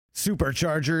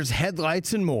superchargers,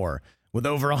 headlights, and more. With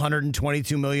over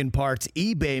 122 million parts,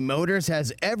 eBay Motors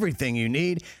has everything you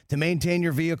need to maintain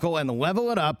your vehicle and level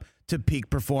it up to peak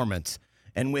performance.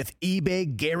 And with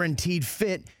eBay Guaranteed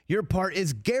Fit, your part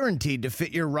is guaranteed to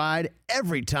fit your ride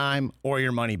every time or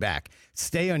your money back.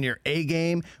 Stay on your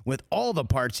A-game with all the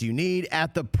parts you need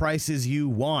at the prices you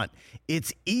want.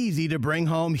 It's easy to bring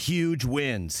home huge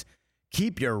wins.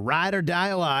 Keep your ride or die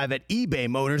alive at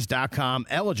ebaymotors.com.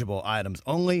 Eligible items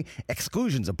only.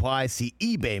 Exclusions apply. See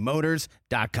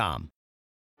ebaymotors.com.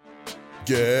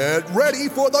 Get ready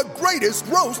for the greatest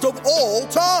roast of all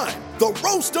time. The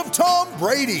Roast of Tom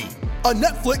Brady. A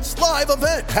Netflix live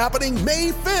event happening May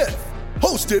 5th.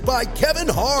 Hosted by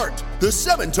Kevin Hart. The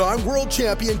 7-time world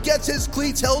champion gets his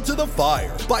cleats held to the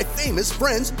fire by famous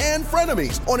friends and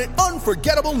frenemies on an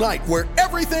unforgettable night where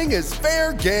everything is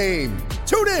fair game.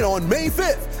 Tune in on May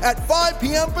 5th at 5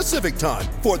 p.m. Pacific time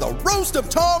for the Roast of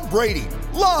Tom Brady.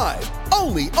 Live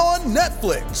only on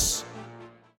Netflix.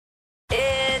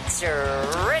 It's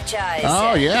Rich Eisen.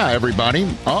 Oh, yeah, everybody.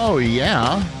 Oh,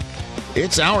 yeah.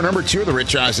 It's hour number 2 of the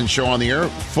Rich Eisen Show on the air.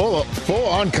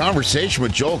 Full-on conversation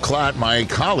with Joel Klatt, my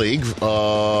colleague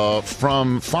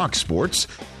from Fox Sports,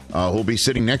 who'll be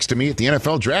sitting next to me at the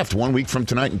NFL Draft 1 week from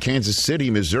tonight in Kansas City,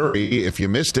 Missouri. If you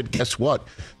missed it, guess what?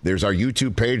 There's our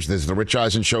YouTube page. There's the Rich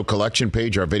Eisen Show collection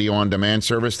page, our video-on-demand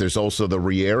service. There's also the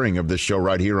re-airing of this show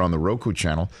right here on the Roku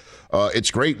channel.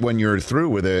 It's great when you're through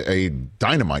with a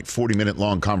dynamite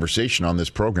 40-minute-long conversation on this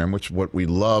program, which is what we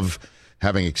love,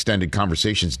 having extended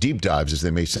conversations, deep dives, as they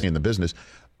may say in the business.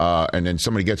 And then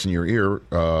somebody gets in your ear.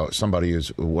 Somebody is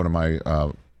one of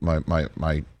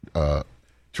my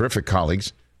terrific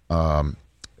colleagues.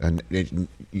 And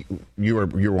you're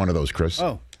one of those, Chris.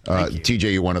 Oh, thank you.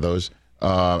 TJ, you're one of those.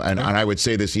 And I would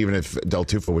say this even if Del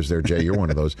Tufo was there, Jay, you're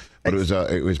one of those. But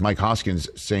it was Mike Hoskins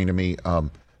saying to me,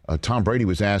 Tom Brady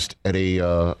was asked at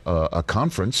a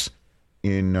conference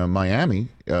in Miami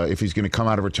if he's going to come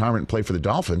out of retirement and play for the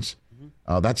Dolphins.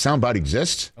 That soundbite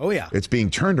exists. Oh, yeah. It's being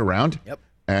turned around. Yep.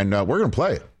 And we're going to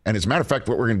play it. And as a matter of fact,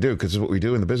 what we're going to do, because this is what we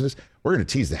do in the business, we're going to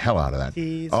tease the hell out of that.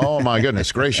 Tease. Oh, my goodness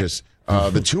gracious.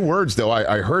 The 2 words, though,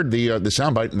 I heard the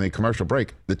soundbite in the commercial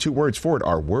break. The 2 words for it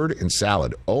are word and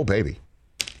salad. Oh, baby.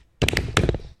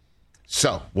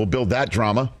 So we'll build that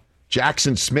drama.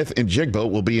 Jackson Smith and Jigbo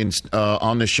will be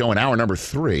on this show in hour number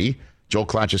 3. Joel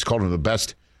Klatt just called him the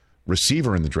best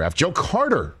receiver in the draft. Joe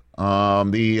Carter,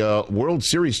 the World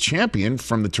Series champion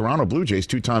from the Toronto Blue Jays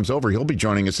 2 times over. He'll be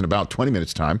joining us in about 20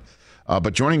 minutes' time.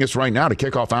 But joining us right now to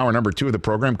kick off hour number 2 of the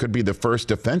program could be the first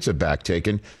defensive back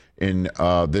taken in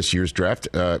this year's draft.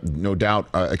 No doubt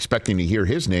expecting to hear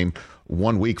his name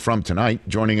 1 week from tonight.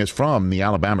 Joining us from the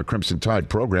Alabama Crimson Tide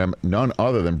program, none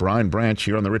other than Brian Branch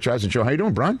here on the Rich Eisen Show. How you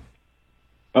doing, Brian?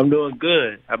 I'm doing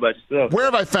good. How about yourself? Where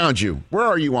have I found you? Where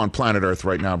are you on planet Earth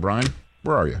right now, Brian?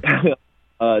 Where are you?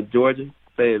 Georgia,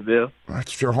 Fayetteville.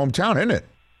 That's your hometown, isn't it?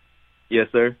 Yes,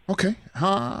 sir. Okay.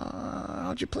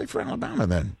 How'd you play for Alabama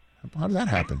then? How did that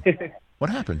happen? What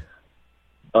happened?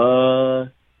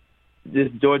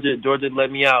 Just Georgia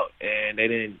let me out, and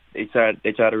they tried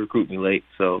to recruit me late.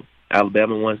 So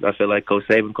Alabama, once I feel like Coach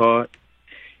Saban called,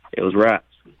 it was wraps.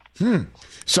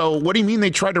 So what do you mean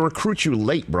they tried to recruit you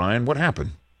late, Brian? What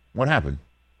happened?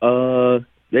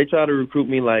 They tried to recruit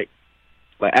me like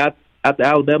after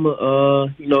Alabama,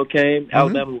 came. Mm-hmm.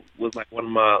 Alabama was like one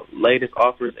of my latest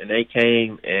offers, and they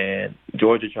came, and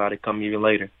Georgia tried to come even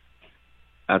later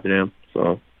after them.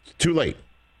 So too late.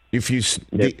 If you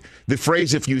the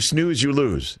phrase "if you snooze, you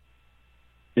lose"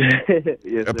 yes,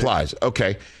 applies.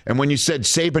 Okay. And when you said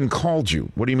Saban called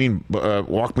you, what do you mean?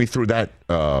 Walk me through that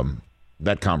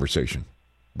conversation,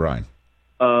 Brian.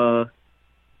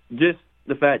 Just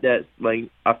the fact that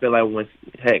I feel like when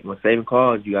Saban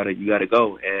calls, you gotta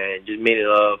go, and just meaning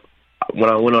of when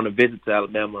I went on a visit to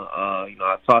Alabama,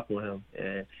 I talked with him,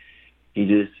 and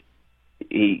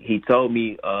he told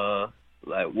me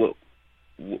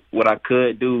what I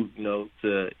could do,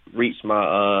 to reach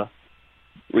the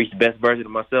best version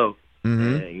of myself.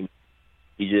 Mm-hmm.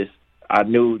 And I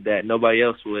knew that nobody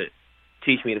else would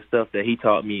teach me the stuff that he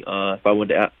taught me if I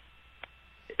went to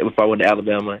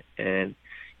Alabama, and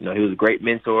he was a great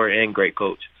mentor and great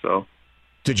coach. So,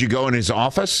 did you go in his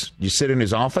office? You sit in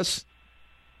his office?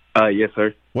 Yes,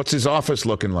 sir. What's his office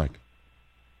looking like?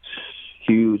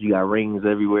 Huge. You got rings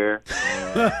everywhere.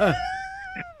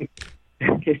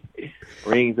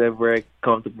 Rings everywhere.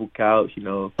 Comfortable couch.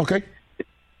 Okay.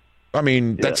 I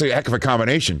mean, that's a heck of a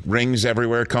combination. Rings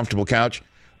everywhere, comfortable couch.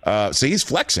 So he's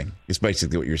flexing, is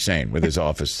basically what you're saying with his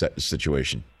office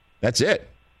situation. That's it.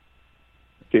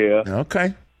 Yeah.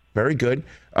 Okay. Very good.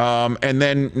 And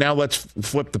then now let's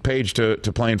flip the page to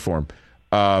playing for him.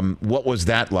 What was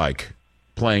that like,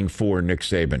 playing for Nick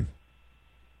Saban,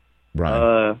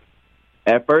 Brian?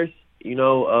 At first, it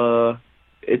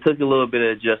took a little bit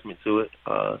of adjustment to it.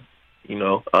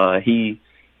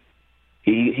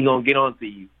 He gonna get on to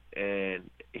you, and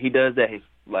he does that.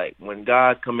 When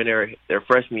guys come in their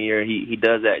freshman year, he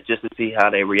does that just to see how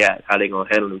they react, how they gonna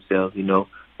handle themselves.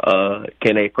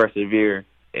 Can they persevere?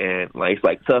 And it's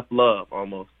like tough love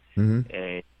almost. Mm-hmm.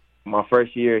 And my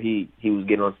first year, he was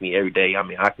getting on to me every day. I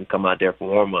mean, I can come out there for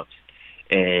warm-ups,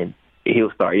 and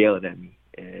he'll start yelling at me.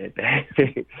 And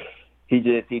he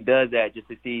does that just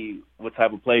to see what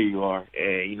type of player you are.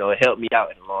 And, it helped me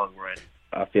out in the long run,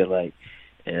 I feel like.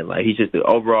 And, he's just an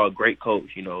overall great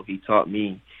coach. He taught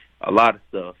me a lot of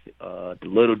stuff, the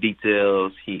little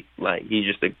details. He's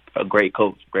just a great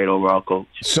coach, great overall coach.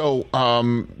 So,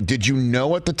 did you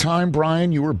know at the time,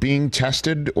 Brian, you were being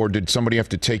tested, or did somebody have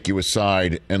to take you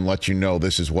aside and let you know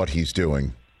this is what he's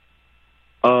doing?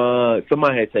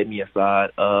 Somebody had to take me aside.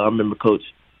 I remember Coach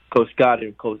Scott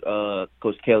and Coach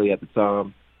Kelly at the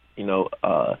time,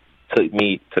 took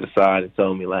me to the side and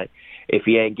told me, if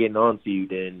he ain't getting on to you,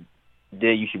 then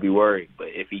you should be worried. But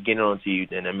if he getting on to you,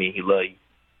 then he love you.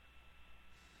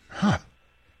 Huh.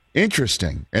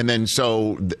 Interesting. And then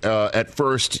so at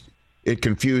first it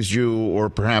confused you or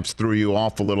perhaps threw you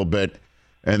off a little bit.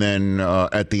 And then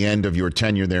at the end of your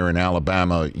tenure there in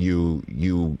Alabama,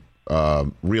 you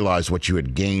realized what you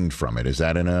had gained from it. Is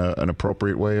that an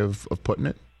appropriate way of putting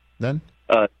it then?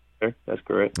 Sure. That's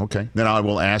correct. Okay. Then I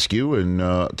will ask you, and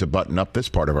to button up this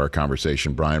part of our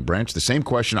conversation, Brian Branch, the same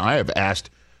question I have asked,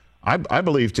 I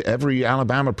believe, to every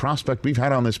Alabama prospect we've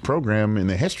had on this program in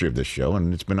the history of this show,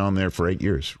 and it's been on there for 8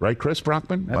 years. Right, Chris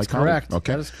Brockman? That's correct.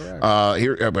 Okay. That is correct.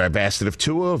 Here, I've asked it of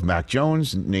Tua, of Mac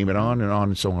Jones, name it on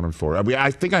and so on and forth. I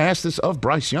think I asked this of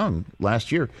Bryce Young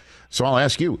last year. So I'll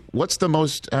ask you, what's the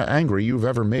most angry you've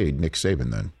ever made Nick Saban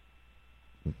then?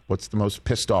 What's the most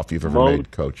pissed off you've ever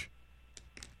made, Coach?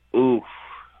 Oof.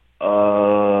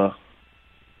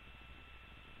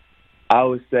 I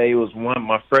would say it was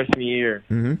my freshman year.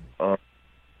 Mm-hmm.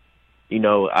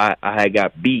 I had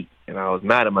got beat, and I was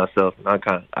mad at myself, and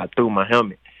I threw my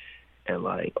helmet, and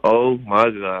oh my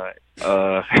God!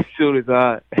 As soon as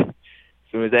that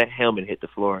helmet hit the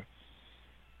floor,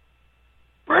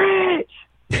 Branch,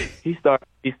 he starts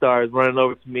running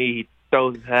over to me. He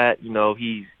throws his hat.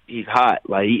 He's hot.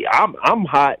 I'm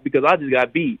hot because I just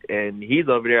got beat, and he's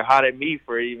over there hot at me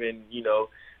for even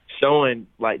showing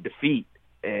defeat.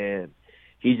 And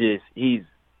he's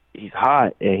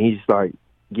hot, and he just started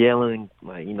yelling,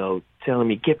 telling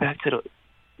me get back to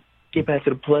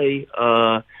the play,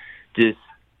 just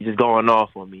going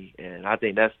off on me. And I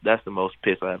think that's the most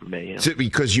pissed I ever made. Is it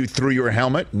because you threw your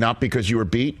helmet, not because you were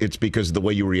beat? It's because of the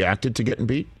way you reacted to getting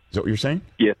beat? Is that what you're saying?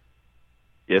 Yeah.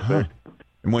 Yes, sir.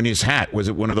 And when his hat, was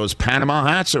it one of those Panama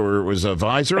hats, or it was a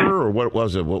visor, or what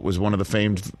was it? What was one of the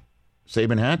famed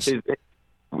Saban hats?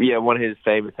 Yeah, one of his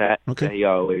famous hats that he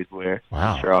always wears.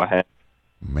 Wow. Straw hat.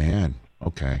 Man,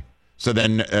 okay. So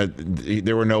then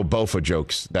there were no Bofa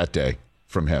jokes that day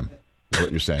from him, is what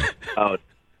you're saying? Oh,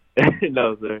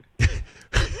 no, sir.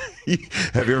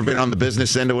 Have you ever been on the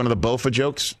business end of one of the Bofa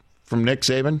jokes from Nick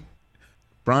Saban,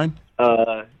 Brian?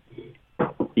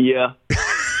 Yeah.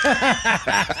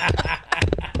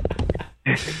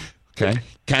 Okay.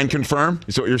 Can confirm?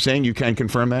 Is that what you're saying? You can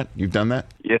confirm that? You've done that?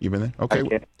 Yeah. You've been there? Okay.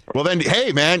 Well, then,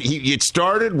 hey, man, it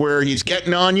started where he's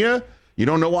getting on you. You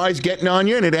don't know why he's getting on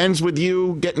you, and it ends with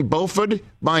you getting Bofa'd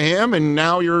by him, and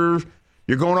now you're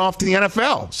going off to the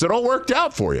NFL. So it all worked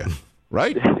out for you,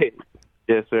 right?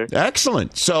 Yes, sir.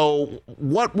 Excellent. So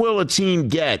what will a team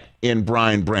get in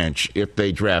Brian Branch if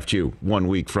they draft you 1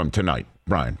 week from tonight,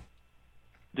 Brian?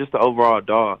 Just the overall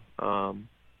dog.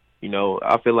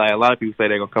 I feel like a lot of people say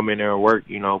they're going to come in there and work,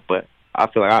 but I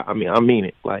feel like, I mean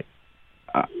it.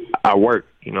 I work,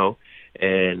 and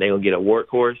they're going to get a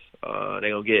workhorse.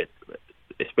 They're going to get,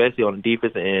 especially on the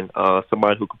defense end,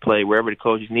 somebody who can play wherever the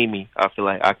coaches need me. I feel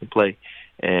like I can play,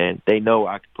 and they know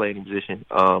I can play any position.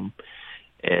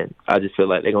 And I just feel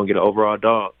like they're going to get an overall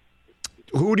dog.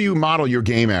 Who do you model your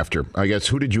game after? I guess,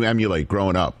 who did you emulate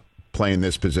growing up playing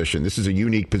this position? This is a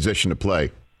unique position to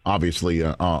play, obviously,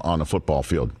 on a football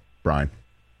field, Brian.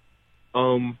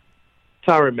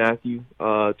 Tyrann Mathieu,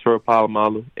 Troy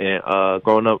Polamalu, and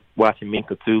growing up watching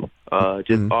Minka too. All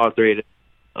three of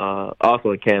them.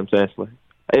 Also Cam Chancellor.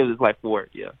 It was like four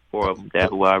of them that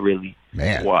who I really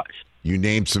watched. You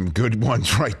named some good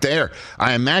ones right there.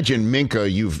 I imagine Minka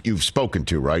you've spoken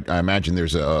to, right? I imagine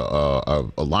there's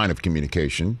a line of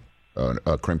communication,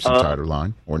 a Crimson Tider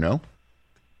line, or no?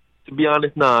 To be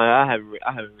honest, no, I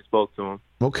haven't spoke to him.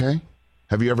 Okay.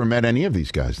 Have you ever met any of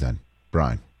these guys then,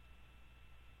 Brian?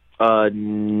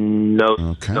 No,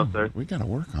 Okay. no, sir. We got to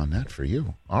work on that for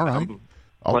you. All right.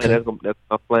 Okay. That's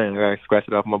my plan. I got to scratch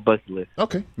it off my bucket list.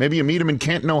 Okay. Maybe you meet him in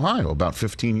Canton, Ohio, about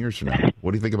 15 years from now.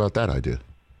 What do you think about that idea?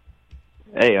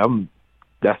 Hey,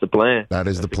 that's the plan. That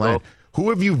is the plan. Goal. Who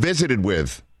have you visited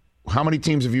with? How many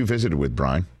teams have you visited with,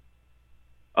 Brian?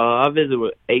 I visited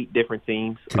with 8 different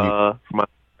teams for my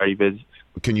 30 visits.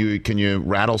 Can you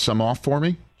rattle some off for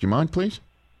me? Do you mind, please?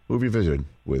 Who have you visited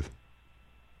with?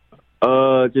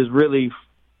 Just really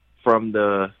from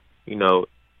the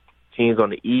teams on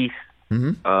the East.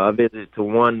 Mm-hmm. I visited to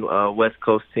one West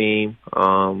Coast team.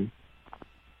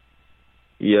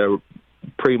 Yeah,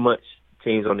 pretty much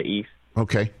teams on the East.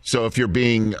 Okay, so if you're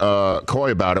being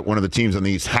coy about it, one of the teams on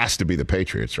the East has to be the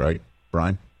Patriots, right,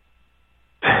 Brian?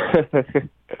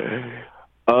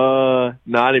 No,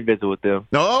 I didn't visit with them.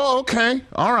 Oh, okay,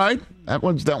 all right. That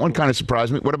one kind of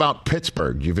surprised me. What about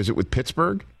Pittsburgh? Did you visit with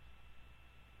Pittsburgh?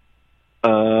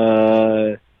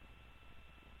 No,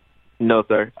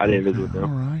 sir, I didn't visit with them. All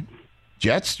right.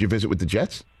 Jets? Did you visit with the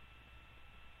Jets?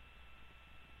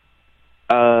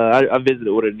 I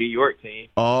visited with a New York team.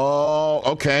 Oh,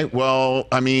 okay. Well,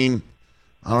 I mean,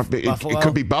 it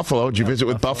could be Buffalo. Did you visit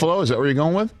with Buffalo? Is that where you're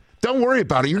going with? Don't worry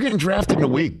about it. You're getting drafted in a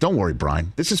week. Don't worry,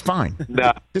 Brian. This is fine.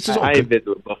 Nah, this is all I good. didn't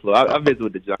visit with Buffalo. I visited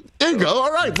with the Giants. There you go.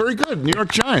 All right. Very good. New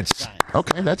York Giants.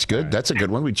 Okay, that's good. That's a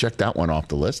good one. We checked that one off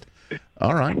the list.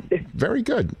 All right. Very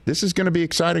good. This is going to be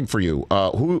exciting for you.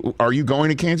 Who are you going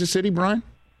to Kansas City, Brian?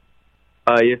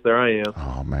 Yes, sir, I am.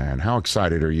 Oh, man. How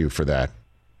excited are you for that?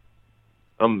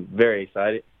 I'm very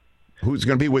excited. Who's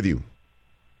going to be with you?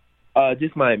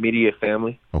 Just my immediate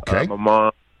family. Okay. My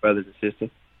mom, brothers, and sister.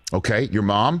 Okay, your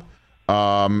mom.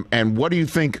 And what do you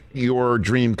think your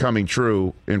dream coming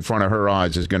true in front of her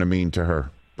eyes is going to mean to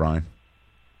her, Brian?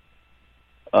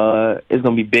 It's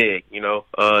gonna be big.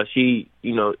 She,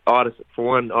 all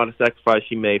the sacrifice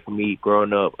she made for me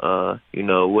growing up,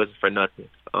 wasn't for nothing.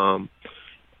 And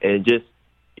just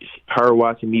her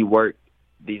watching me work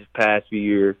these past few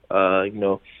years,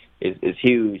 is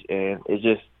huge, and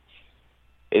it's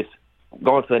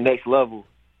going to the next level.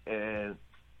 And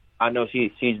I know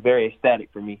she's very ecstatic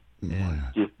for me. And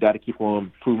just got to keep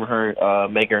on proving her,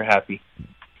 making her happy.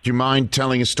 Do you mind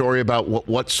telling a story about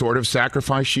what sort of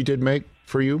sacrifice she did make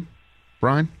for you,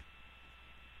 Brian?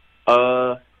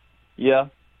 Yeah.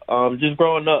 Just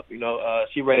growing up,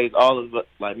 she raised all of us,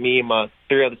 like me and my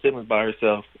 3 other siblings, by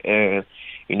herself, and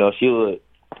she would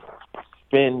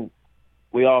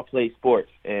we all played sports,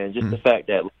 and just the fact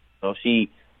that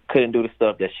she couldn't do the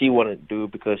stuff that she wanted to do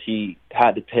because she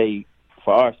had to pay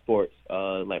for our sports.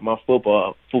 Like my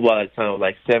football at the time was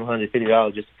like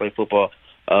 $750 just to play football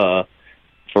for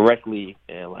rec league,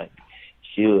 and like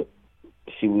she was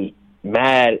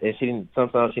mad, and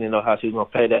sometimes she didn't know how she was gonna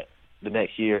pay that the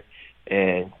next year,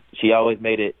 and she always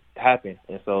made it happen.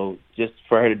 And so just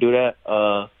for her to do that,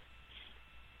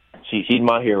 she's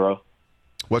my hero.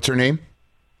 What's her name?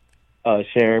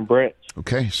 Sharon Branch.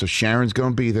 Okay, so Sharon's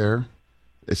going to be there.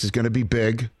 This is going to be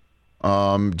big.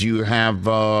 Do you have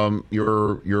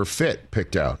your fit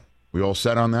picked out? We all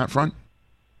set on that front?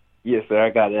 Yes, sir. I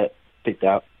got that picked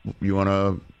out. You want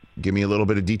to give me a little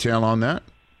bit of detail on that?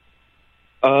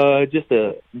 Just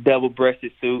a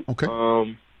double-breasted suit. Okay.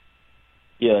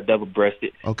 Yeah,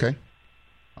 double-breasted. Okay.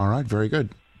 All right, very good.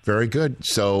 Very good.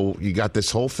 So you got this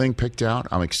whole thing picked out.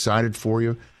 I'm excited for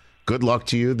you. Good luck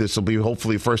to you. This will be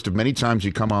hopefully the first of many times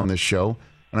you come on this show,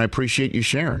 and I appreciate you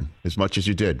sharing as much as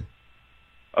you did.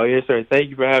 Oh, yes, sir. Thank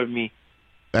you for having me.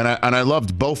 And I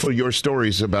loved both of your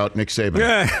stories about Nick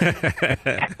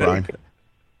Saban. Brian?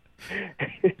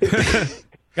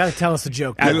 Got to tell us a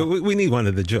joke. We need one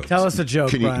of the jokes. Tell us a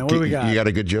joke, Brian. What do we got? You got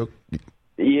a good joke?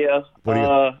 Yeah. What do you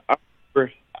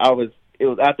I remember it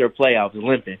was after a play. I was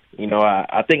limping.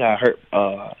 I think I hurt.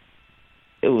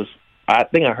 I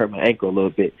think I hurt my ankle a little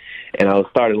bit, and I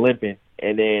started limping.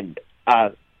 And then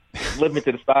I limping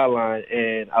to the sideline,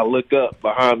 and I look up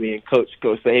behind me, and Coach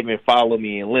Saban followed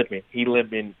me and limping. He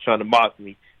limping, trying to mock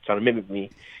me, trying to mimic me.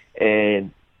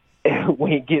 And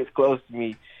when he gets close to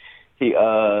me, he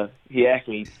asked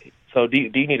me, "So do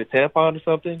you need a tampon or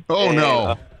something?" Oh,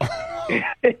 no.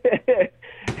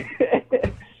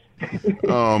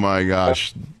 Oh, my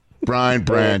gosh. Brian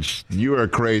Branch, you are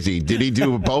crazy. Did he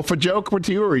do both a joke with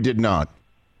you, or he did not?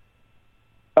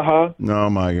 Uh-huh. Oh,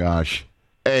 my gosh.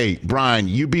 Hey, Brian,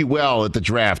 you be well at the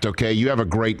draft, okay? You have a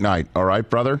great night, all right,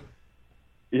 brother?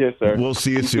 Yes, sir. We'll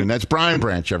see you soon. That's Brian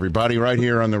Branch, everybody, right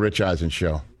here on The Rich Eisen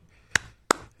Show.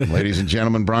 Ladies and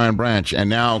gentlemen, Brian Branch. And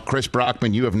now, Chris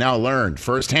Brockman, you have now learned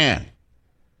firsthand.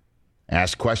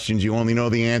 Ask questions you only know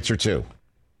the answer to.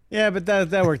 Yeah, but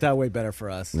that worked out way better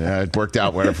for us. Yeah, it worked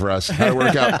out better for us. How'd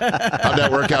that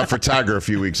work out for Tiger a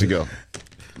few weeks ago?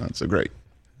 Not so great.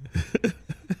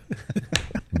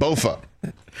 Bofa.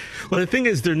 Well, the thing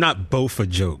is, they're not Bofa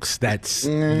jokes. That's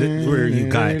where he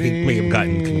may have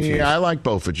gotten confused. Yeah, I like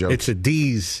Bofa jokes. It's a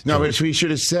D's. No, but we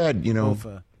should have said,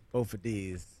 Bofa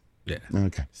D's. Yeah.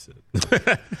 Okay.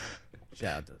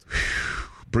 Shout out to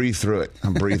Breathe through it.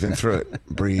 I'm breathing through it.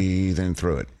 Breathing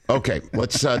through it. Okay,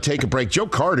 let's take a break. Joe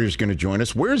Carter's going to join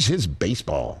us. Where's his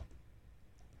baseball?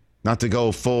 Not to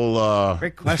go full...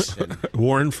 Great question.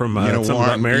 Warren from Something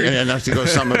About Mary? Yeah, not to go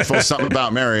full Something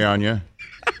About Mary on you.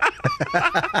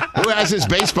 Who has his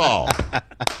baseball?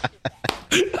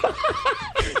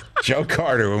 Joe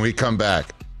Carter when we come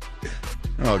back.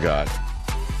 Oh, God.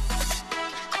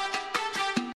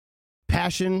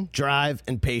 Passion, drive,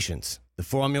 and patience. The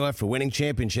formula for winning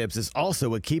championships is also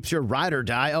what keeps your ride or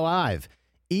die alive.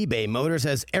 eBay Motors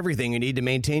has everything you need to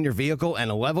maintain your vehicle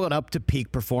and level it up to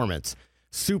peak performance.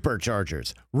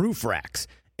 Superchargers, roof racks,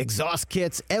 exhaust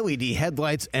kits, LED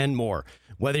headlights, and more.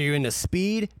 Whether you're into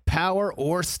speed, power,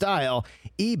 or style,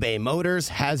 eBay Motors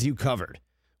has you covered.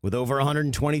 With over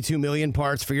 122 million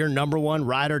parts for your number one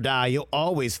ride or die, you'll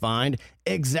always find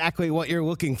exactly what you're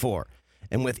looking for.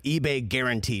 And with eBay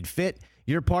Guaranteed Fit,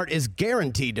 your part is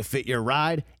guaranteed to fit your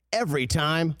ride every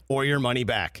time or your money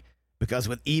back. Because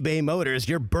with eBay Motors,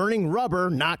 you're burning rubber,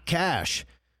 not cash.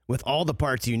 With all the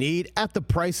parts you need at the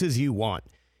prices you want.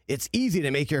 It's easy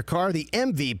to make your car the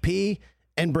MVP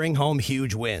and bring home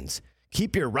huge wins.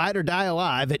 Keep your ride or die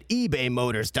alive at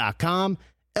ebaymotors.com.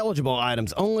 Eligible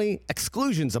items only.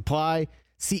 Exclusions apply.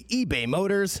 See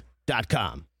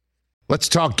ebaymotors.com. Let's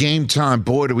talk Game Time.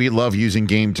 Boy, do we love using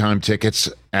Game Time tickets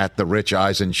at the Rich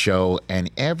Eisen Show. And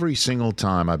every single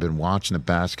time I've been watching the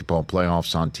basketball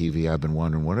playoffs on TV, I've been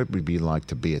wondering what it would be like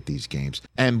to be at these games.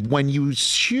 And when you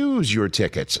choose your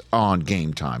tickets on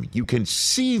Game Time, you can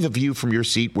see the view from your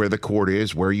seat where the court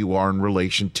is, where you are in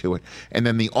relation to it. And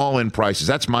then the all-in prices.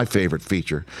 That's my favorite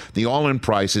feature. The all-in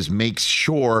prices makes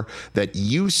sure that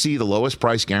you see the lowest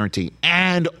price guarantee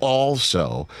and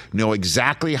also know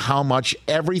exactly how much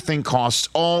everything costs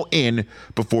all in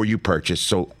before you purchase.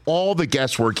 So all the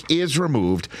guesswork is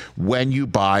removed when you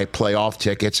buy playoff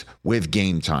tickets with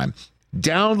Game Time.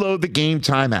 Download the Game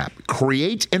Time app,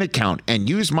 create an account, and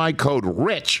use my code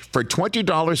RICH for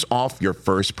 $20 off your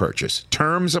first purchase.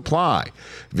 Terms apply.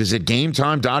 Visit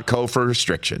GameTime.co for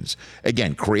restrictions.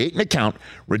 Again, create an account,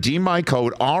 redeem my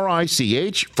code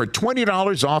RICH for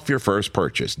 $20 off your first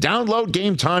purchase. Download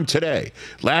Game Time today.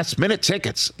 Last minute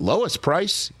tickets, lowest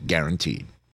price guaranteed.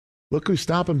 Look who's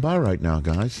stopping by right now,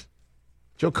 guys.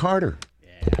 Joe Carter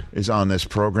is on this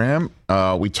program.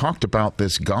 We talked about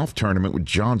this golf tournament with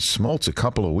John Smoltz a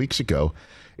couple of weeks ago.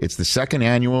 It's the second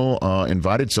annual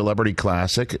Invited Celebrity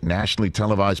Classic, nationally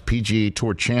televised PGA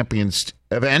Tour Champions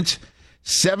event.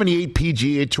 78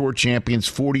 PGA Tour champions,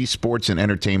 40 sports and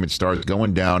entertainment stars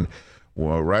going down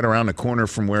right around the corner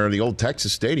from where the old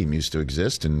Texas Stadium used to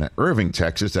exist in Irving,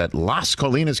 Texas, at Las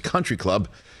Colinas Country Club.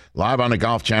 Live on the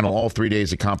Golf Channel, all 3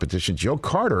 days of competition. Joe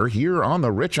Carter here on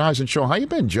the Rich Eisen Show. How you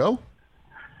been, Joe?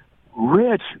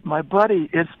 Rich, my buddy,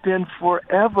 it's been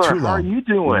forever. Too long. How are you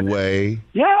doing?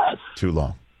 Yes. Too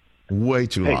long. Way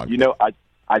too long. You know,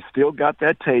 I still got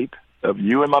that tape of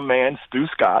you and my man, Stu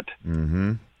Scott,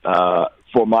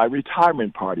 for my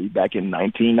retirement party back in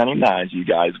 1999. You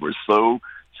guys were so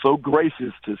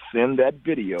gracious to send that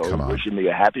video wishing me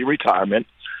a happy retirement.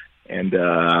 And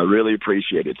I really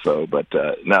appreciate it. So, but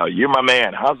now you're my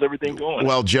man. How's everything going?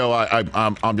 Well, Joe,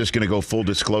 I'm just going to go full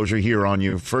disclosure here on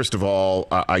you. First of all,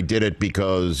 I did it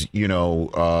because you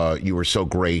were so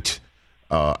great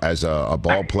as a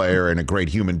ball player and a great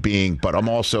human being. But I'm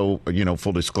also,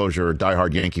 full disclosure, a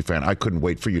diehard Yankee fan. I couldn't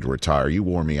wait for you to retire. You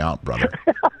wore me out, brother.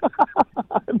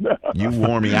 No. You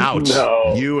wore me out.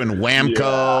 No. You and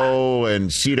Wamco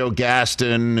and Cito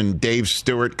Gaston and Dave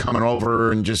Stewart coming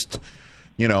over and just.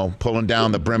 Pulling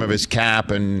down the brim of his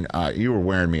cap, and you were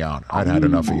wearing me out. I'd had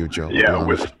enough of you, Joe. Yeah,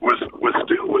 was he?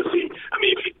 I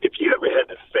mean, if you ever had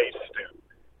to face him,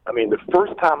 I mean, the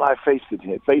first time I faced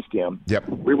him, yep.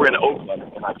 We were in Oakland,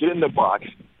 and I get in the box,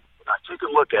 I take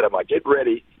a look at him, I get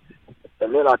ready,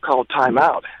 and then I call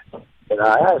timeout, and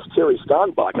I asked Terry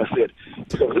Steinbach, I said,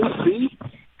 "Can he see?"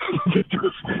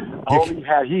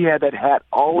 He had that hat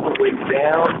all the way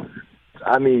down.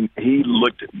 I mean, he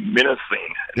looked menacing.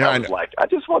 Yeah, I was like, I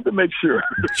just wanted to make sure.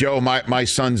 Joe, my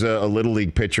son's a Little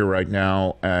League pitcher right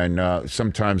now, and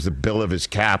sometimes the bill of his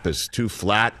cap is too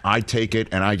flat. I take it,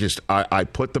 and I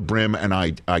put the brim, and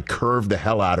I curve the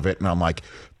hell out of it, and I'm like,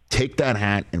 take that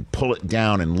hat and pull it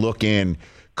down and look in,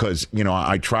 because,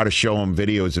 I try to show him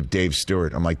videos of Dave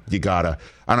Stewart. I'm like, I don't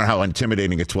know how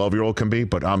intimidating a 12-year-old can be,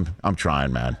 but I'm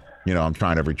trying, man. I'm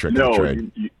trying every trick of the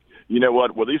trade. You know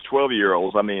what? Well, these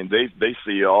 12-year-olds, I mean, they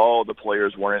see all the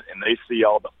players wearing, and they see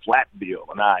all the flat bill,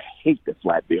 and I hate the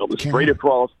flat bill. The straight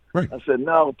across. Right. I said,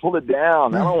 no, pull it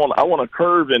down. I want a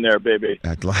curve in there, baby.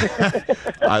 I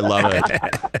love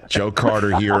it. Joe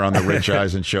Carter here on the Rich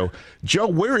Eisen Show. Joe,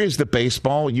 where is the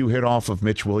baseball you hit off of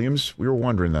Mitch Williams? We were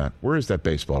wondering that. Where is that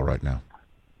baseball right now?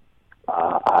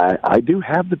 I do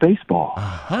have the baseball.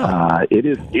 Uh-huh. It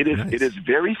is Nice. it is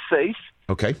very safe.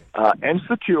 Okay. And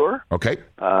secure. Okay.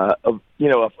 Something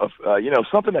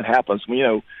that happens.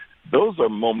 Those are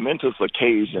momentous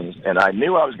occasions, and I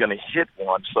knew I was going to hit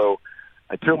one, so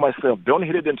I told myself, "Don't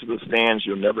hit it into the stands;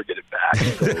 you'll never get it back."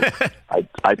 So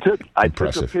I took a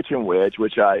pitching wedge,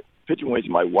 my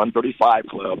 135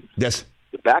 club. Yes.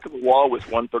 The back of the wall was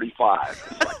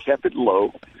 135, so I kept it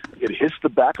low. It hits the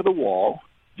back of the wall,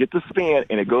 get the spin,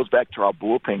 and it goes back to our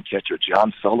bullpen catcher,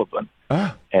 John Sullivan.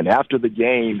 And after the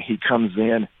game, he comes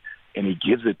in and he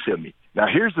gives it to me. Now,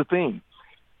 here's the thing.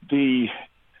 The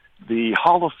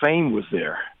Hall of Fame was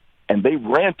there, and they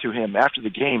ran to him after the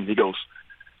game. He goes,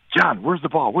 "John, where's the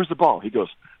ball? Where's the ball?" He goes,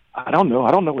 "I don't know.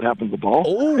 I don't know what happened to the ball."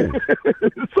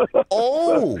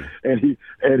 And he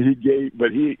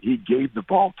gave the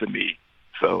ball to me.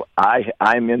 So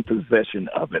I'm in possession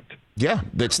of it. Yeah,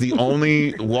 that's the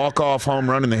only walk-off home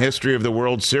run in the history of the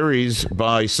World Series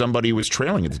by somebody who was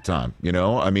trailing at the time.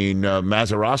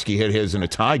 Mazeroski hit his in a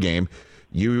tie game.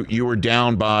 You were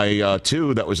down by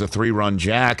 2. That was a 3-run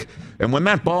jack. And when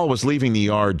that ball was leaving the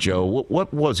yard, Joe,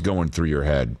 what was going through your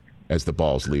head as the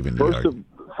ball's leaving the yard?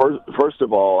 First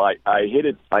of all, I hit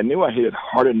it. I knew I hit it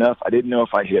hard enough. I didn't know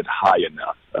if I hit it high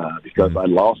enough because I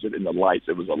lost it in the lights.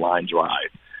 It was a line drive.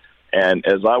 And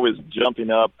as I was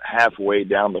jumping up halfway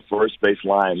down the first base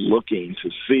line looking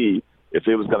to see if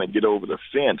it was going to get over the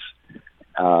fence,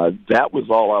 that was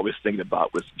all I was thinking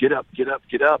about was get up, get up,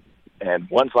 get up. And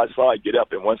once I saw it get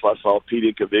up and once I saw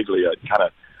Petey Caviglia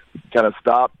kind of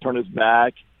stop, turn his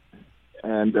back,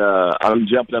 and I'm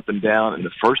jumping up and down, and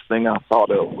the first thing I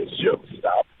thought of was, Joe,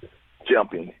 stop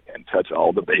jumping and touch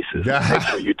all the bases. Make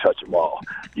sure you touch them all.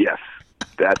 Yes.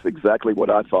 That's exactly what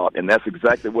I thought, and that's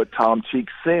exactly what Tom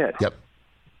Cheeks said. Yep.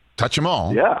 Touch them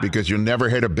all. Yeah. Because you'll never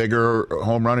hit a bigger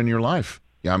home run in your life.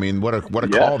 I mean, what a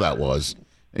call that was.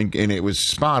 And it was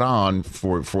spot on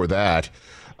for that.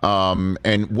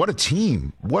 And what a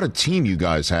team. What a team you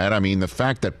guys had. I mean, the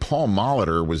fact that Paul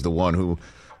Molitor was the one who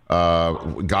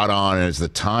got on as the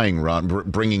tying run,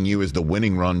 bringing you as the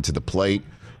winning run to the plate.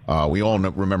 We all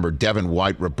remember Devin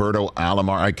White, Roberto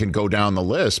Alomar. I can go down the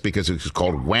list because it was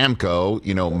called Whamco.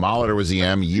 Molitor was the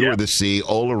M, you were the C,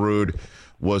 Olerud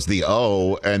was the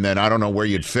O, and then I don't know where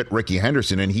you'd fit Ricky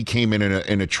Henderson, and he came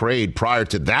in a trade prior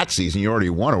to that season. You already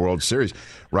won a World Series,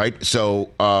 right?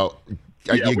 So,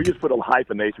 we just put a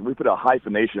hyphenation. We put a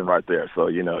hyphenation right there. So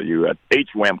you had H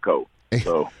Whamco.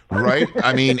 So right,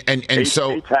 I mean, and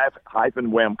so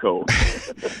hyphen Whamco.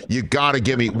 You got to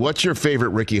give me what's your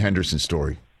favorite Ricky Henderson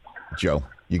story? Joe,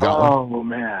 you got one? Oh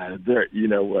man, you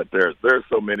know what? There's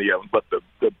so many of them, but the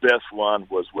best one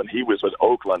was when he was with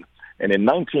Oakland, and in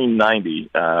 1990,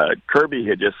 Kirby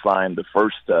had just signed the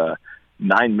first $9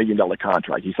 million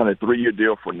contract. He signed a 3-year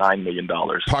deal for $9 million.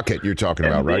 Puckett, you're talking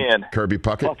about, right? Kirby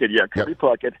Puckett. Kirby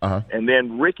Puckett. Uh-huh. And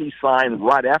then Ricky signed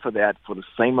right after that for the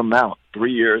same amount,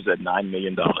 3 years at $9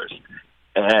 million.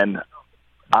 And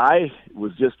I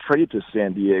was just traded to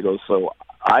San Diego, so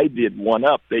I did one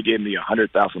up. They gave me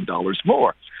 $100,000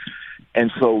 more.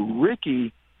 And so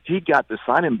Ricky, he got the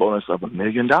signing bonus of $1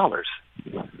 million.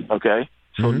 Okay?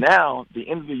 So now, the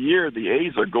end of the year, the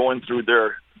A's are going through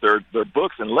their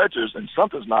books and ledgers, and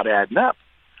something's not adding up.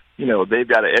 They've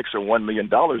got an extra $1 million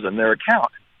in their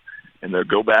account. And they'll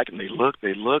go back and they look,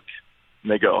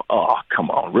 and they go, oh,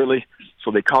 come on, really?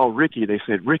 So they call Ricky. They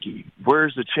said, Ricky,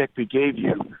 where's the check we gave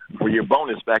you for your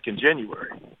bonus back in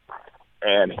January?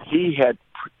 And he had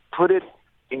put it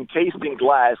encased in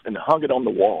glass and hung it on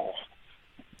the wall.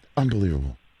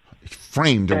 Unbelievable.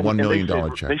 Framed a $1 million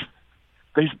check.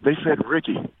 They said,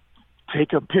 Ricky,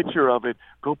 take a picture of it.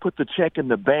 Go put the check in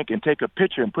the bank and take a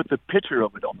picture and put the picture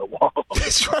of it on the wall.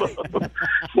 That's right.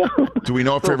 Do we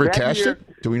know if he ever cashed it?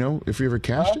 Do we know if he ever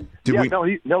cashed it?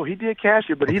 No, he did cash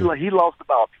it, but he lost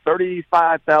about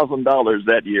 $35,000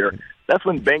 that year. That's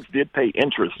when banks did pay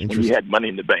interest when he had money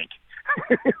in the bank.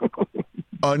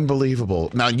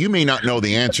 Unbelievable. Now, you may not know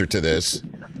the answer to this,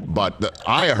 but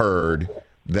I heard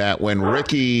that when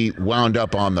Ricky wound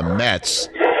up on the Mets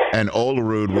and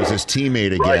Olerud was his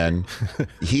teammate again,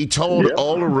 he told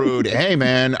Olerud, hey,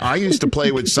 man, I used to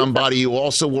play with somebody who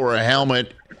also wore a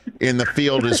helmet in the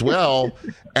field as well.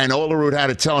 And Olerud had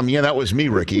to tell him, yeah, that was me,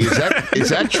 Ricky. Is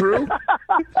that true?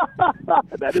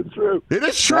 That is true. It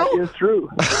is true? That is true.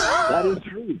 That is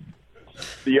true.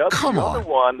 The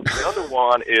other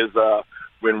one is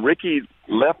when Ricky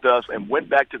left us and went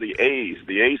back to the A's.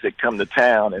 The A's had come to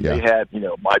town, and they had,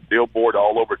 my billboard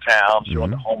all over town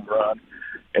showing the home run.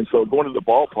 And so going to the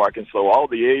ballpark, and so all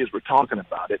the A's were talking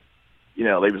about it.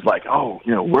 They was like,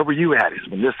 where were you at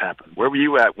when this happened? Where were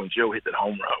you at when Joe hit that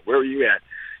home run? Where were you at?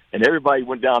 And everybody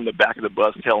went down the back of the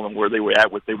bus telling them where they were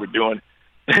at, what they were doing.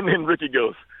 And then Ricky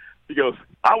goes,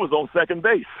 I was on second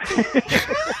base.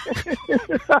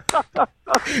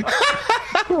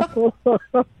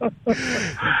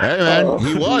 Hey, man,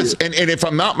 he was. And if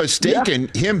I'm not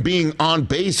mistaken, him being on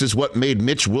base is what made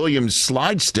Mitch Williams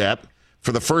slide step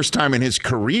for the first time in his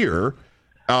career.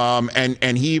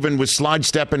 And he even was slide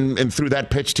stepping and threw that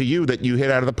pitch to you that you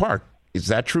hit out of the park. Is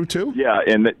that true, too?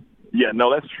 Yeah,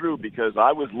 no, that's true, because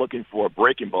I was looking for a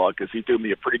breaking ball because he threw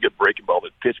me a pretty good breaking ball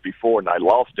that pitched before, and I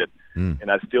lost it,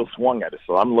 and I still swung at it.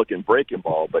 So I'm looking breaking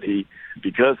ball, but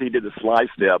because he did the slide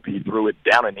step, he threw it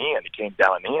down and in. It came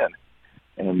down and in.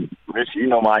 And, Rich,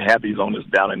 my happy's on this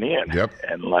down and in. Yep.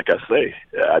 And like I say,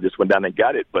 I just went down and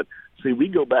got it. But, see, we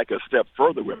go back a step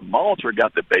further. When Molitor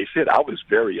got the base hit, I was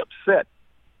very upset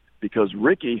because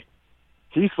Ricky,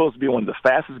 he's supposed to be one of the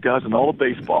fastest guys in all of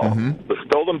baseball, the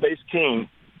stolen base king,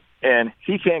 and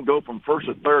he can't go from first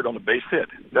to third on a base hit.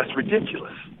 That's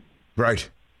ridiculous. Right.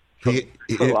 So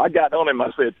I got on him.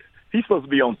 I said, he's supposed to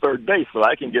be on third base so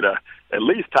I can get at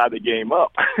least tie the game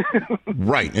up.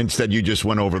 Right. Instead, you just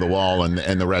went over the wall,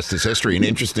 and the rest is history. And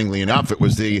interestingly enough, it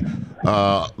was the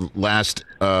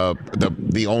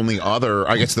the only other,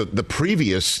 I guess, the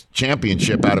previous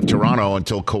championship out of Toronto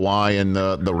until Kawhi and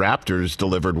the Raptors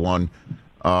delivered one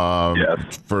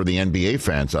for the NBA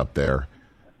fans up there.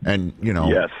 And,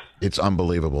 it's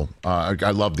unbelievable.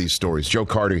 I love these stories. Joe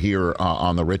Carter here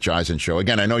on the Rich Eisen Show.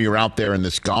 Again, I know you're out there in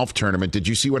this golf tournament. Did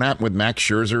you see what happened with Max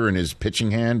Scherzer and his pitching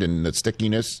hand and the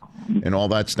stickiness and all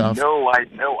that stuff? No, I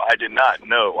did not.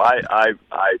 No, I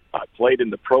played in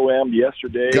the Pro-Am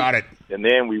yesterday. Got it. And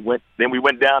then we went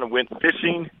down and went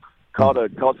fishing. Caught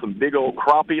some big old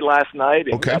crappie last night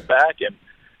and got back. And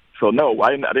so no,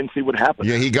 I didn't see what happened.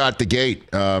 Yeah, he got the gate.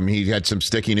 He had some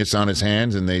stickiness on his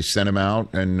hands, and they sent him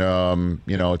out. And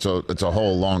it's a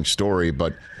whole long story,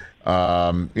 but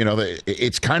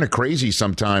it's kind of crazy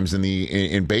sometimes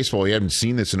in baseball. You haven't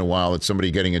seen this in a while. It's somebody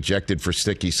getting ejected for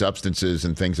sticky substances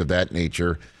and things of that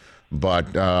nature. But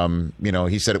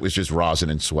he said it was just rosin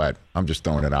and sweat. I'm just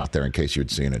throwing it out there in case you'd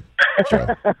seen it.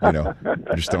 Joe.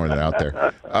 I'm just throwing it out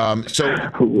there. So,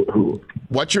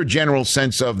 what's your general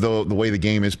sense of the way the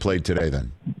game is played today,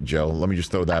 then, Joe? Let me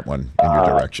just throw that one in your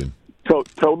direction.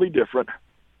 Totally different.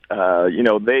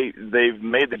 They've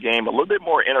made the game a little bit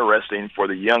more interesting for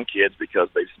the young kids because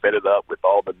they've sped it up with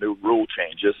all the new rule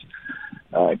changes.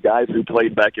 Guys who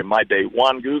played back in my day,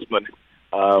 Juan Guzman,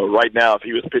 right now, if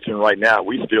he was pitching right now,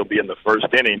 we'd still be in the first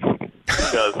inning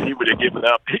because he would have given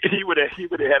up. He would have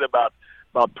had about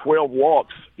 12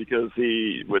 walks because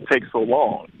he would take so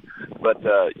long. But,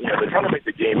 they're trying to make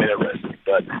the game interesting.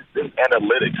 But this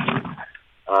analytics,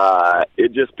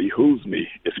 it just behooves me.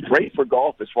 It's great for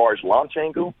golf as far as launch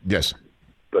angle. Yes.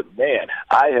 But, man,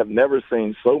 I have never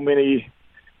seen so many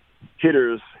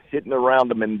hitters hitting around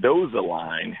the Mendoza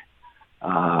line,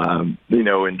 and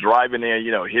driving in,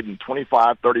 hitting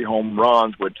 25, 30 home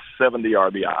runs with 70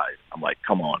 RBIs. I'm like,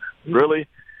 come on, really?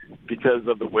 Because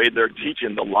of the way they're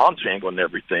teaching the launch angle and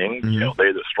everything, they're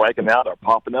either striking out or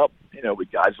popping up,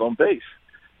 with guys on base.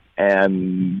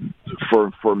 And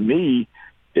for me,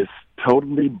 it's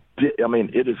totally,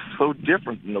 it is so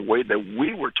different than the way that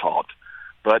we were taught.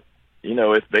 But,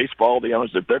 if baseball, the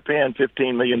owners, if they're paying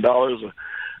 $15 million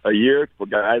a year for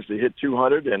guys to hit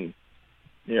 200 and,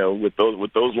 with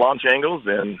those launch angles,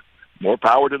 and more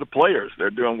power to the players. They're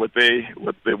doing what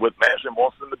management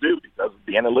wants them to do because of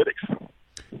the analytics.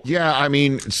 Yeah,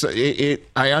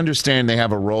 I understand they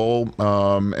have a role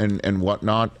and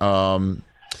whatnot.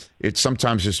 It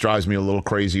sometimes just drives me a little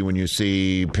crazy when you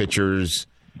see pitchers,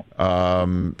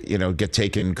 get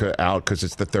taken out because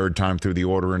it's the third time through the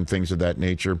order and things of that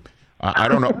nature. I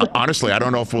don't know. Honestly, I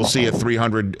don't know if we'll see a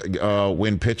 300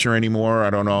 win pitcher anymore.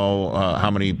 I don't know how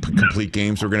many complete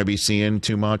games we're going to be seeing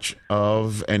too much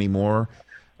of anymore.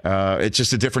 It's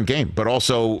just a different game. But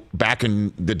also, back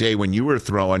in the day when you were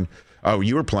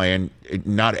playing,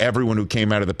 not everyone who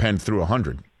came out of the pen threw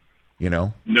 100.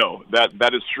 No,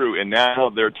 that is true. And now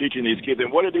they're teaching these kids.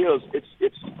 And what it is,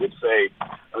 it's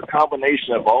a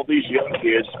combination of all these young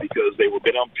kids because they were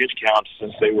been on pitch counts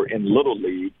since they were in Little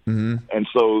League. Mm-hmm. And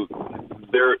so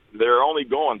they're only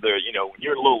going there. When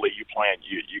you're in Little League,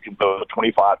 you can throw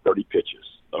 25, 30 pitches.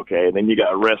 Okay, and then you got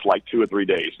to rest like 2 or 3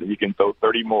 days, and you can throw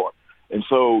 30 more. And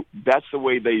so that's the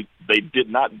way they did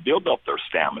not build up their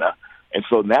stamina. And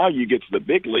so now you get to the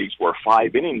big leagues where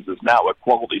 5 innings is now a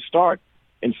quality start.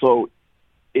 And so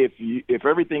if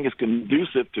everything is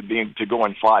conducive to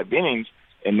going 5 innings,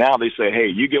 and now they say, hey,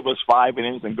 you give us 5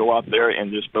 innings and go out there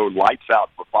and just throw lights out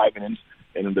for 5 innings,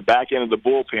 and in the back end of the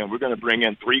bullpen, we're going to bring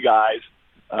in 3 guys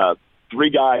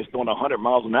going 100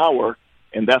 miles an hour,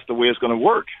 and that's the way it's going to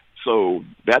work. So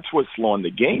that's what's slowing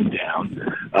the game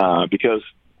down because,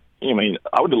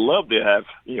 I would love to have,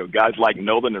 guys like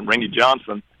Nolan and Randy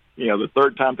Johnson, the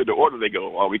third time through the order, they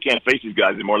go, well, we can't face these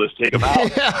guys anymore. Let's take them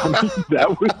out.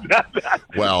 That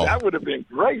would have been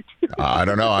great. I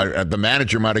don't know. The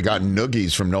manager might have gotten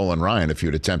noogies from Nolan Ryan if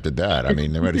you'd attempted that. They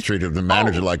might have treated the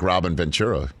manager like Robin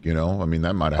Ventura,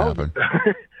 that might have happened.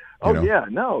 Yeah,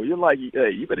 no. You're like,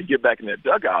 hey, you better get back in that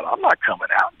dugout. I'm not coming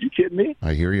out. You kidding me?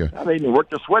 I hear you. I mean, you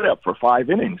worked the sweat up for 5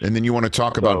 innings. And then you want to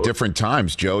talk about different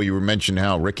times, Joe. You mentioned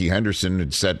how Ricky Henderson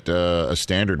had set a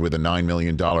standard with a $9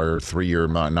 million, 3-year,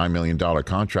 $9 million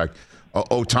contract.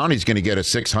 Ohtani's going to get a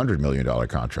 $600 million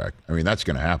contract. That's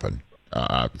going to happen.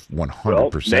 100%. Well,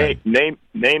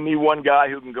 name me one guy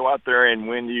who can go out there and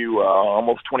win you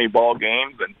almost 20 ball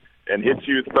games and hit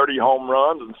you 30 home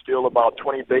runs and steal about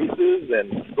 20 bases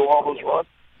and score all those runs.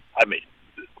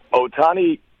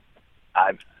 Ohtani,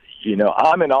 I'm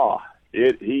in awe.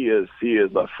 He is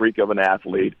a freak of an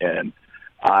athlete, and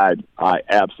I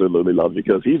absolutely love it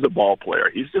because he's a ball player.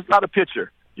 He's just not a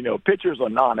pitcher. Pitchers are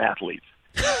non-athletes.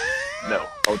 No,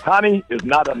 Ohtani is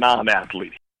not a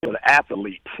non-athlete. He's an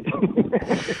athlete.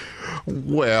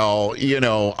 Well,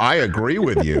 I agree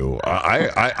with you.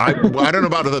 I don't know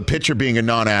about the pitcher being a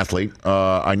non-athlete.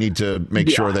 I need to make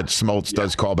sure that Smoltz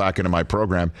does call back into my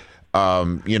program.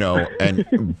 But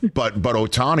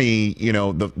Ohtani,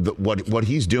 what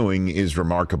he's doing is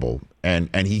remarkable,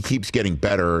 and he keeps getting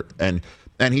better, and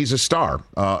he's a star.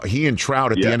 He and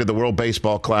Trout at the end of the World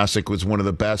Baseball Classic was one of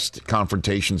the best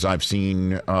confrontations I've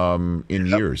seen in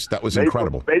years. That was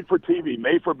incredible. Made for TV,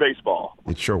 made for baseball.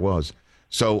 It sure was.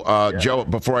 So, Joe,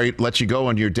 before I let you go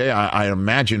on your day, I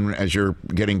imagine as you're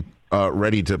getting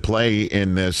ready to play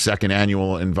in the second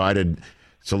annual Invited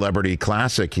Celebrity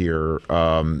Classic here,